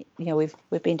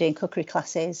 we've been doing cookery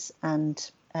classes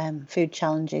and food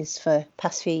challenges for the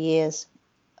past few years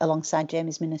alongside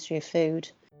Jamie's Ministry of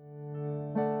Food.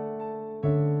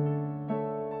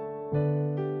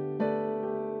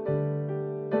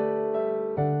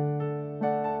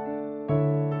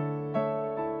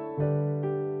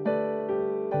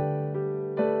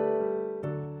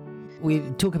 We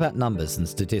talk about numbers and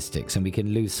statistics, and we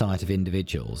can lose sight of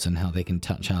individuals and how they can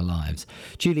touch our lives.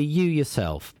 Julie, you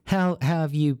yourself, how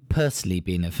have you personally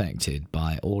been affected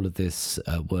by all of this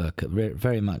work,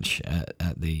 very much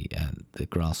at the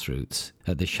grassroots,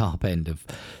 at the sharp end of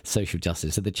social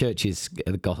justice, at the churches,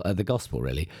 the gospel,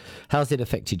 really? How's it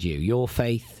affected you, your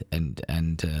faith, and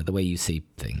the way you see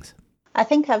things? I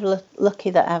think I'm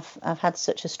lucky that I've had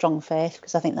such a strong faith,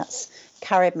 because I think that's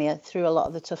carried me through a lot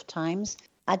of the tough times.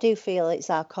 I do feel it's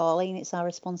our calling, it's our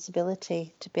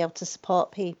responsibility to be able to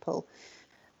support people.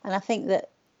 And I think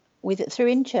that through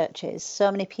in churches,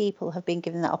 so many people have been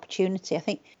given that opportunity. I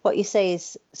think what you say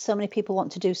is so many people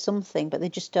want to do something, but they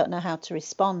just don't know how to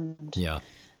respond. Yeah.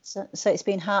 So it's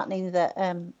been heartening that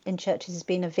in churches has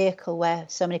been a vehicle where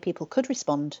so many people could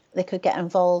respond. They could get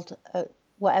involved at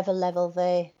whatever level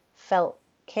they felt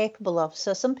capable of.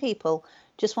 So some people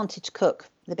just wanted to cook.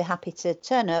 They'd be happy to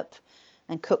turn up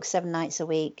and cook 7 nights a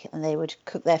week, and they would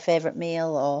cook their favourite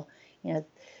meal, or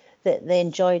they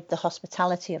enjoyed the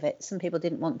hospitality of it. Some people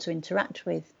didn't want to interact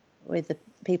with the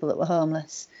people that were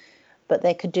homeless, but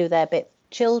they could do their bit.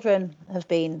 Children have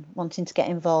been wanting to get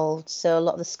involved, so a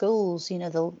lot of the schools,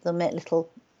 they'll make little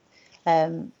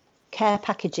care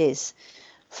packages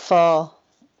for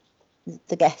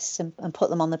the guests and put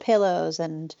them on the pillows,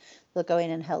 and they'll go in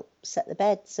and help set the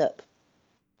beds up.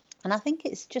 And I think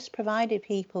it's just provided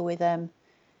people with a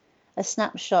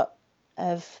snapshot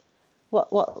of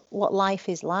what life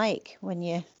is like when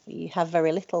you have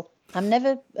very little. I'm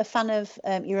never a fan of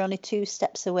you're only 2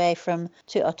 steps away from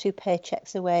two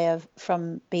paychecks away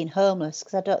from being homeless,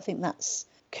 because I don't think that's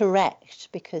correct,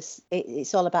 because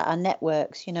it's all about our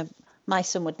networks. My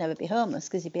son would never be homeless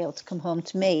because he'd be able to come home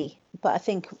to me. But I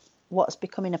think what's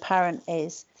becoming apparent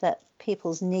is that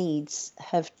people's needs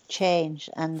have changed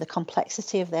and the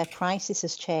complexity of their crisis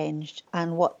has changed.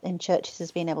 And what in churches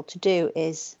has been able to do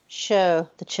is show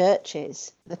the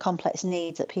churches the complex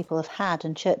needs that people have had,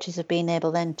 and churches have been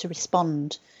able then to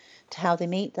respond to how they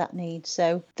meet that need.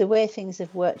 So the way things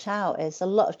have worked out is a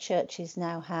lot of churches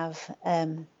now have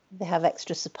they have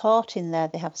extra support in there.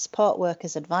 They have support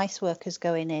workers, advice workers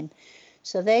going in,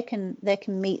 so they can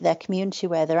meet their community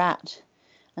where they're at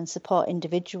and support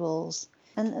individuals.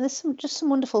 And there's some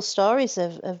wonderful stories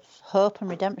of hope and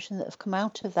redemption that have come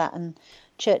out of that, and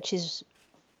churches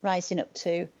rising up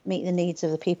to meet the needs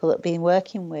of the people that they've been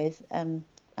working with, and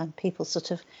people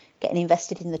sort of getting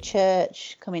invested in the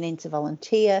church, coming in to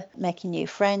volunteer, making new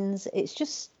friends. It's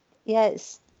just, I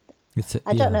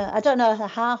don't know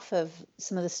half of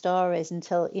some of the stories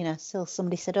until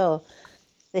somebody said, oh,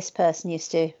 this person used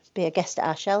to be a guest at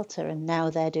our shelter and now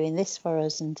they're doing this for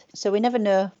us. And so we never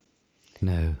know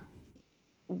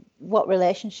what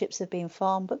relationships have been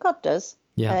formed, but God does.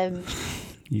 Yeah.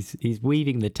 He's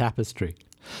weaving the tapestry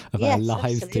of our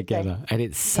lives together, and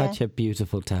it's such a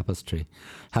beautiful tapestry,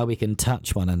 how we can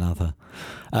touch one another.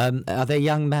 The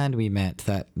young man we met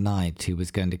that night who was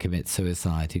going to commit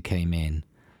suicide, who came in,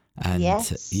 and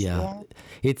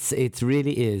it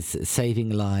really is saving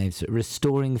lives,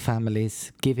 restoring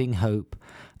families, giving hope.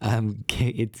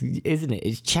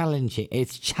 It's challenging,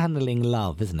 it's channeling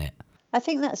love, isn't it? I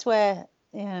think that's where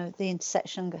the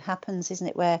intersection happens, isn't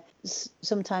it? Where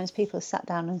sometimes people have sat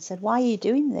down and said, why are you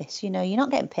doing this? You're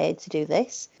not getting paid to do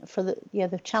this.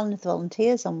 They've challenged the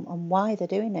volunteers on why they're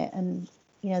doing it. And,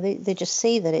 they just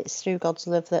see that it's through God's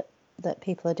love that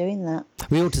people are doing that.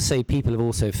 We ought to say people have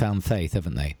also found faith,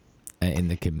 haven't they?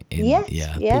 People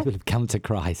have come to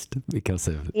Christ because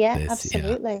of this.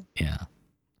 Absolutely. Yeah.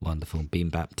 Wonderful, being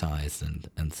baptized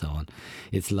and so on.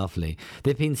 It's lovely.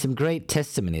 There have been some great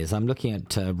testimonies. I'm looking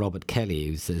at Robert Kelly,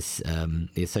 who's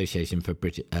the Association for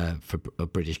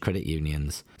British Credit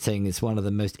Unions, saying it's one of the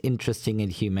most interesting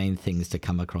and humane things to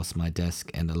come across my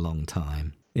desk in a long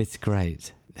time. It's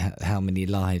great how many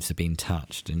lives have been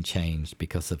touched and changed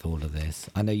because of all of this.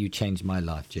 I know you changed my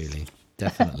life, Julie.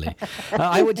 Definitely.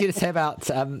 I want you to say about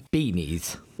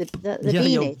beanies. The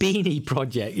beanies. Your beanie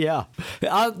project, yeah.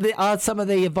 Are some of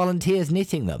the volunteers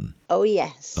knitting them? Oh,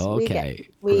 yes. Okay.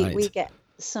 We get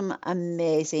some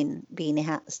amazing beanie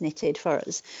hats knitted for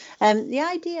us. The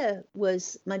idea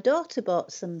was my daughter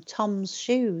bought some Tom's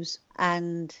shoes,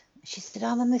 and she said,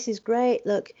 oh, Mum, this is great.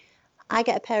 Look, I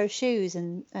get a pair of shoes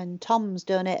and Tom's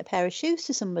donate a pair of shoes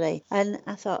to somebody. And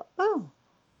I thought, oh,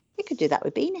 we could do that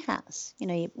with beanie hats.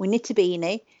 We knit a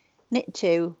beanie, knit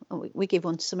two, and we give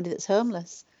one to somebody that's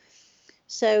homeless.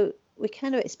 So we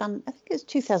kind of expand. I think it was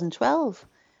 2012.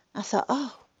 I thought,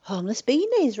 oh, homeless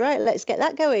beanies, right? Let's get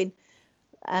that going.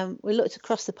 We looked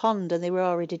across the pond, and they were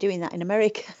already doing that in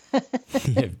America.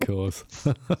 Yeah, of course.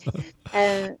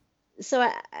 So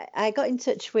I got in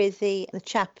touch with the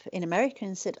chap in America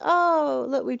and said, oh,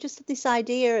 look, we've just had this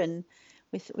idea, and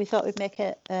we thought we'd make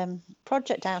a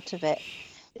project out of it.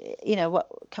 What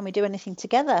can we do anything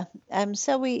together?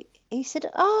 So he said,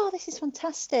 oh, this is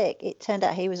fantastic. It turned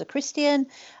out he was a Christian.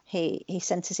 He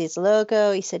sent us his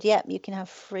logo. He said, yep, you can have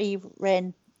free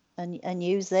reign and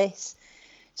use this.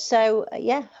 So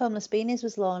Homeless Beanies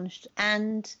was launched,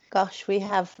 and gosh, we've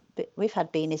had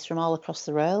beanies from all across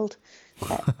the world.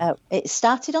 It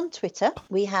started on Twitter.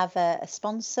 We have a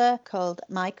sponsor called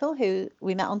Michael, who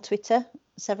we met on Twitter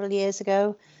several years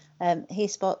ago. He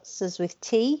sponsors with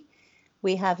tea.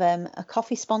 We have a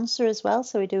coffee sponsor as well,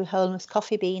 so we do homeless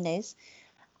coffee beanies.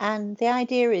 And the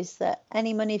idea is that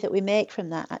any money that we make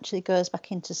from that actually goes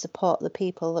back in to support the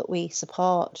people that we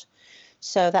support.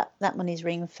 So that money is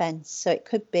ring-fenced. So it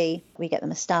could be we get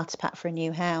them a starter pack for a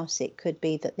new house. It could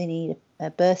be that they need a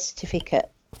birth certificate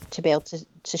to be able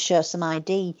to show some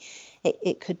ID.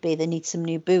 It could be they need some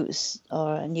new boots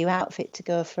or a new outfit to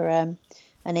go for an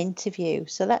interview.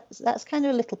 So that's kind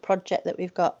of a little project that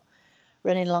we've got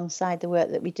running alongside the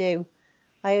work that we do.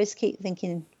 I always keep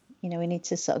thinking, we need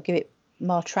to sort of give it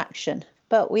more traction.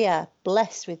 But we are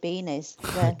blessed with beanies.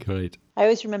 Great. I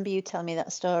always remember you telling me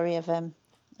that story of a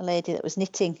lady that was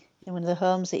knitting in one of the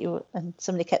homes and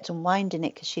somebody kept unwinding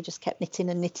it because she just kept knitting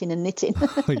and knitting and knitting.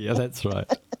 Yeah, that's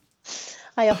right.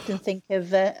 I often think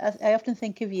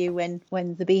of you when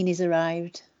the beanies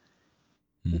arrived.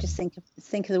 You just think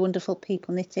of the wonderful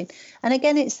people knitting. And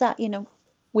again, it's that,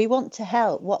 we want to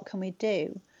help. What can we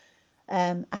do?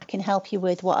 I can help you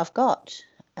with what I've got.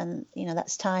 And,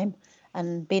 that's time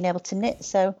and being able to knit.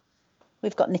 So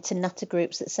we've got knit and natter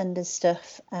groups that send us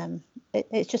stuff.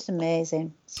 It's just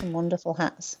amazing. Some wonderful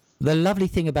hats. The lovely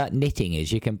thing about knitting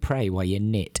is you can pray while you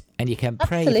knit. And you can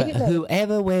pray for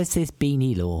whoever wears this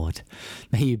beanie, Lord.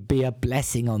 May you be a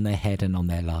blessing on their head and on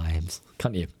their lives.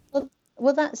 Can't you?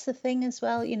 Well, that's the thing as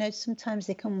well. Sometimes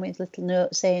they come with little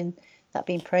notes saying that I've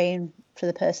been praying for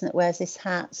the person that wears this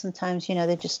hat. Sometimes,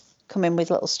 they just come in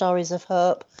with little stories of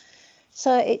hope.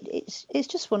 So it's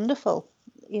just wonderful.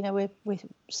 We're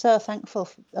so thankful.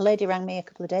 A lady rang me a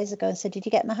couple of days ago and said, did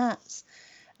you get my hats?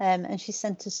 And she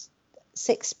sent us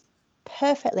 6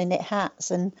 perfectly knit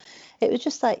hats, and it was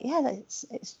just like, yeah,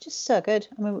 it's just so good.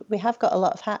 I mean, we have got a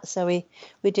lot of hats, so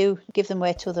we do give them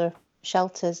away to other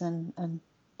shelters, and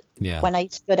Yeah. when I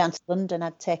used to go down to London,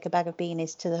 I'd take a bag of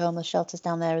beanies to the homeless shelters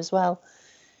down there as well.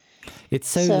 It's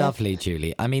so lovely,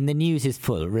 Julie. I mean, the news is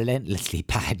full, relentlessly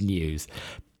bad news,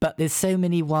 but there's so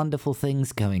many wonderful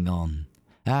things going on.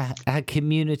 Our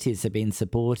communities are being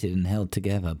supported and held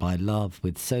together by love,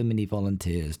 with so many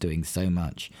volunteers doing so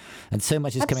much. And so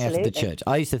much is coming out of the church.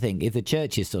 I used to think if the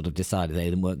churches sort of decided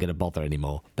they weren't going to bother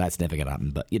anymore, that's never going to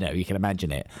happen. But, you know, you can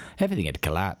imagine it. Everything would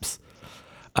collapse.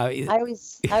 I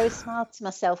always smile to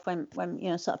myself when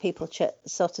sort of people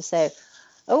sort of say,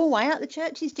 "Oh, why aren't the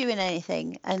churches doing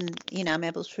anything?" And I'm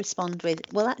able to respond with,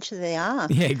 "Well, actually, they are."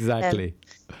 Yeah, exactly.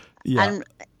 And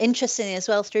interestingly as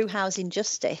well, through Housing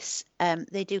Justice,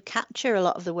 they do capture a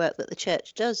lot of the work that the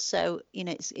church does. So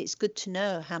it's good to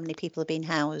know how many people are being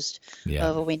housed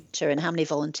over winter, and how many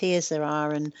volunteers there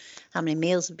are, and how many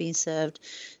meals have been served.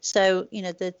 So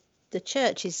the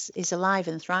church is alive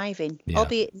and thriving,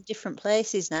 albeit in different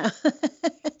places now.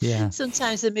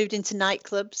 Sometimes they've moved into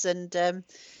nightclubs and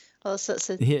all sorts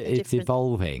of it's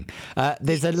evolving.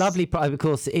 There's a lovely, of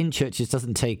course, in churches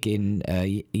doesn't take in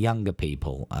younger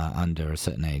people under a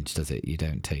certain age, does it? You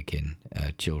don't take in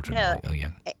children or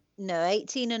young. No,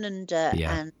 18 and under,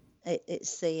 and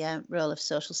it's the role of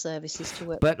social services to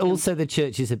work. But also the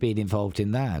churches have been involved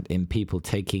in that, in people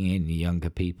taking in younger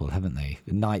people, haven't they?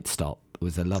 Night Stop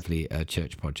was a lovely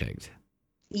church project.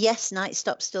 Yes, Night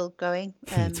Stop's still going.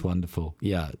 It's wonderful.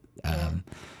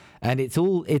 And it's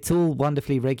all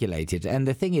wonderfully regulated. And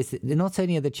the thing is, not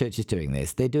only are the churches doing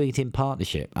this, they're doing it in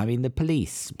partnership. I mean, the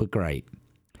police were great.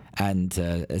 And,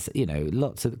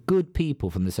 lots of good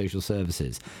people from the social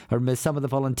services. I remember some of the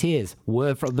volunteers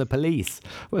were from the police,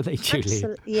 were they, Julie?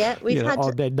 Absolutely. Yeah, we've had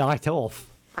on their night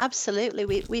off. Absolutely.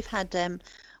 We've had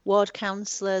ward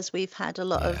counsellors, we've had a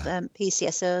lot of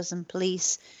PCSOs and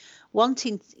police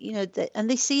wanting, and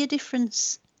they see a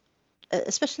difference.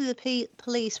 Especially the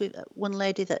police. We've one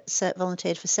lady that's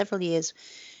volunteered for several years.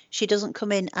 She doesn't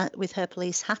come in with her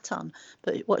police hat on,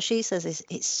 but what she says is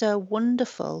it's so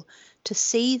wonderful to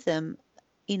see them,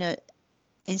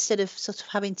 instead of sort of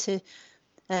having to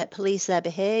police their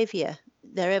behaviour,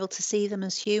 they're able to see them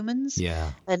as humans,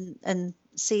 and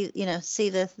see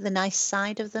the nice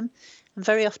side of them. And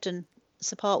very often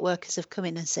support workers have come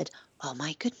in and said, "Oh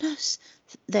my goodness,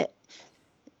 they're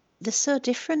so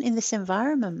different in this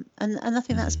environment," and I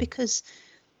think that's because,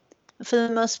 for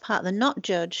the most part, they're not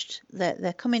judged.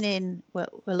 They're coming in. We're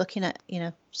looking at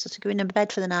sort of going to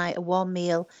bed for the night, a warm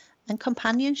meal, and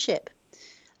companionship.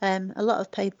 A lot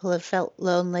of people have felt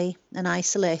lonely and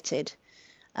isolated,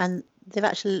 and they've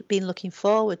actually been looking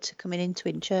forward to coming in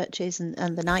churches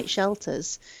and the night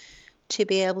shelters to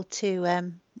be able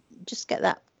to just get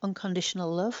that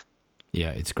unconditional love.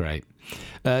 Yeah, it's great.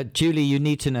 Julie, you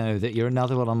need to know that you're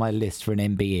another one on my list for an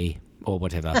MBE or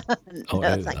whatever.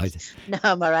 No,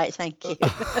 I'm all right, thank you.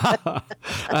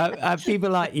 People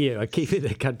like you are keeping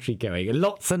the country going.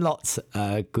 Lots and lots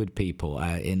of good people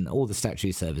in all the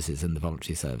statutory services and the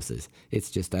voluntary services.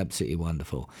 It's just absolutely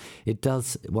wonderful. It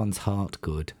does one's heart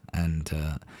good. And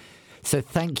so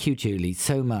thank you, Julie,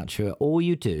 so much for all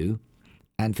you do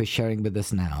and for sharing with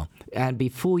us now. And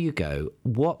before you go,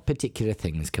 what particular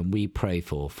things can we pray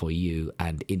for you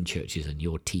and in churches and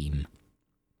your team?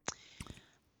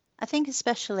 I think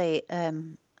especially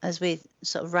as we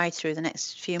sort of ride through the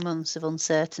next few months of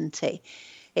uncertainty,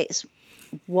 it's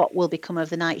what will become of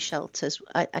the night shelters.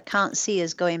 I can't see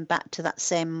us going back to that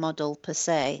same model per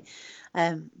se,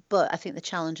 but I think the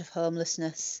challenge of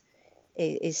homelessness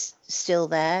is still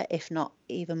there, if not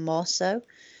even more so.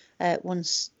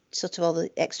 Once sort of all the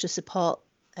extra support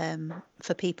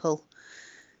for people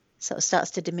sort of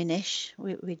starts to diminish,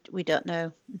 we don't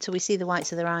know, until we see the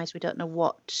whites of their eyes, we don't know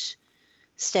what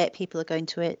state people are going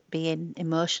to be in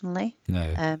emotionally.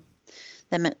 No.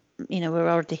 Then, we're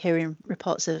already hearing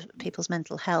reports of people's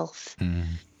mental health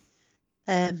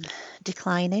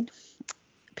declining,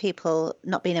 people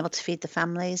not being able to feed the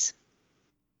families.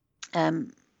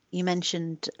 You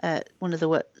mentioned some of the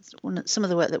work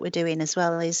that we're doing as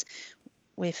well is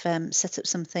we've set up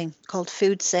something called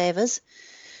Food Savers.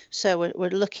 So we're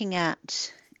looking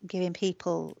at giving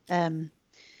people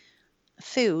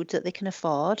food that they can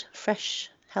afford, fresh,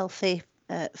 healthy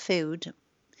food,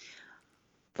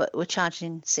 but we're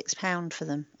charging £6 for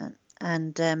them,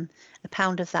 and a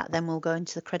pound of that then will go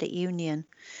into the credit union.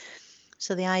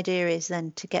 So the idea is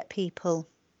then to get people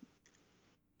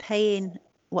paying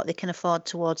what they can afford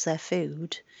towards their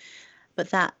food,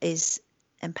 but that is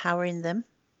empowering them,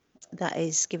 that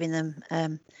is giving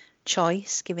them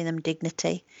choice, giving them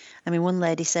dignity. I mean, one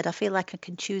lady said, I feel like I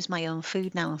can choose my own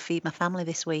food now and feed my family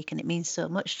this week, and it means so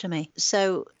much to me.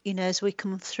 So, as we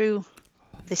come through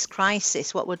this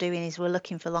crisis, what we're doing is we're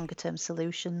looking for longer term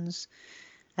solutions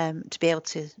to be able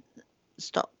to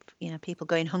stop people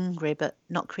going hungry, but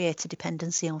not create a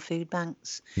dependency on food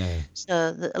banks. No.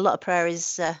 So a lot of prayer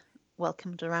is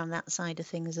welcomed around that side of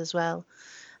things as well.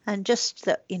 And just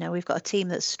that, we've got a team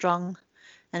that's strong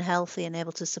and healthy and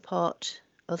able to support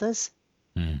others.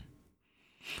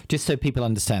 Just so people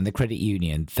understand, the credit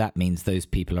union, that means those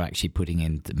people are actually putting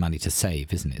in money to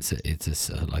save, isn't it?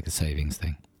 It's like a savings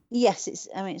thing. Yes, it's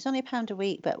only £1 a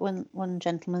week, but one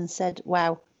gentleman said,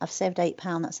 wow, I've saved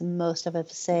 £8. That's the most I've ever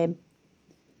saved.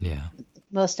 Yeah.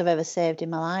 Most I've ever saved in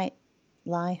my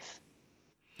life.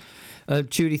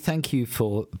 Julie, thank you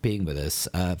for being with us.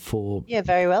 You're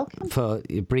very welcome. For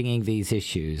bringing these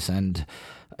issues, and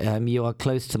you are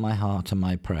close to my heart and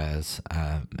my prayers,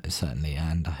 certainly.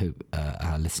 And I hope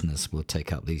our listeners will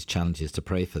take up these challenges to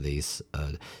pray for these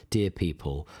dear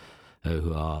people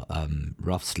who are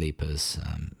rough sleepers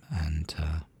and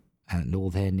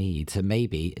all their needs. And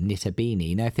maybe knit a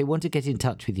beanie. Now, if they want to get in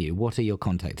touch with you, what are your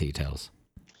contact details?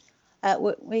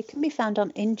 We can be found on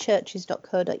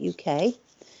inchurches.co.uk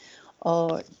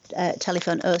or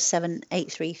telephone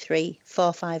 07833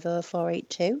 450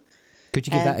 482. Could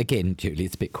you give that again, Julie?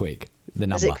 It's a bit quick. The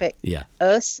number. Is it quick? Yeah.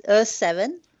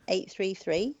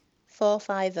 07833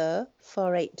 450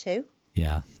 482.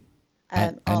 Yeah.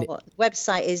 Our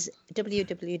website is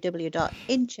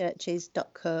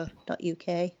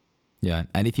www.inchurches.co.uk. Yeah,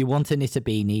 and if you want to knit a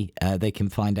beanie, they can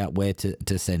find out where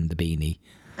to send the beanie.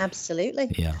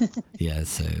 Absolutely. Yeah, yeah.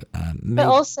 So, but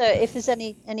also, if there's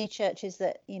any churches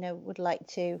that would like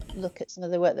to look at some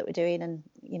of the work that we're doing and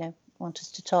want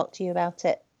us to talk to you about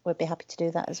it, we'd be happy to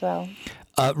do that as well.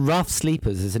 Rough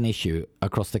sleepers is an issue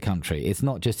across the country. It's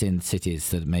not just in cities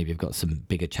that maybe have got some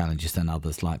bigger challenges than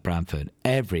others, like Bramford.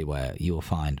 Everywhere you'll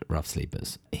find rough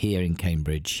sleepers. Here in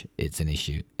Cambridge, it's an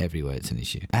issue. Everywhere it's an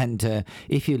issue. And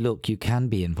if you look, you can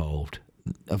be involved.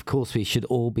 Of course, we should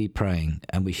all be praying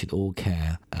and we should all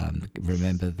care.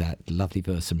 Remember that lovely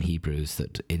verse from Hebrews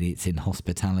that it's in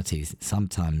hospitality.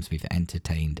 Sometimes we've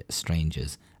entertained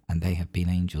strangers and they have been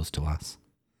angels to us.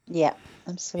 Yeah,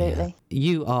 absolutely. Yeah.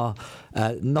 You are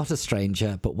not a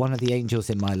stranger, but one of the angels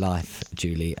in my life,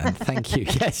 Julie, and thank you.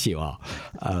 Yes, you are.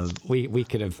 We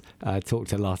could have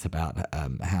talked a lot about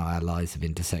how our lives have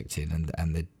intersected and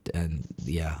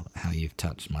how you've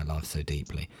touched my life so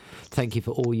deeply. Thank you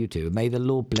for all you do. May the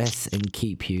Lord bless and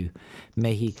keep you.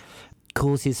 May He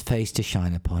cause His face to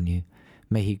shine upon you.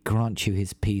 May He grant you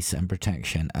His peace and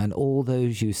protection, and all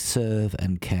those you serve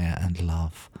and care and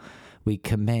love. We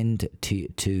commend to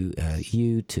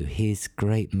you to His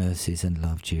great mercies and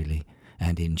love, Julie,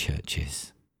 and in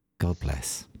churches. God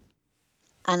bless.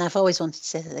 And I've always wanted to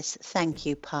say this. Thank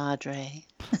you, Padre.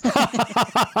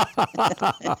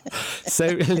 So,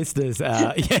 listeners,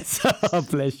 yes,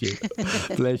 bless you.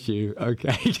 Bless you.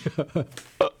 Okay.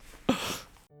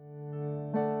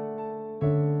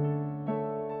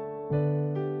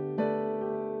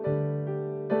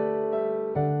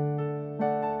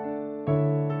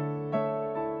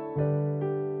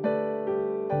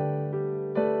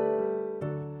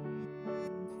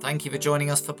 Thank you for joining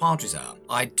us for Padres Hour.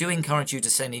 I do encourage you to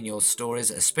send in your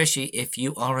stories, especially if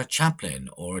you are a chaplain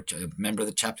or a member of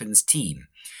the chaplain's team.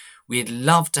 We'd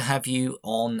love to have you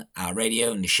on our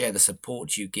radio and share the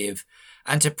support you give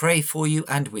and to pray for you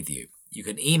and with you. You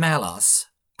can email us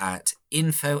at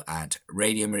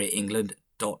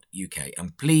info@radiomariaengland.uk.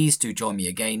 And please do join me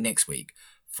again next week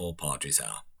for Padres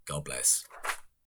Hour. God bless.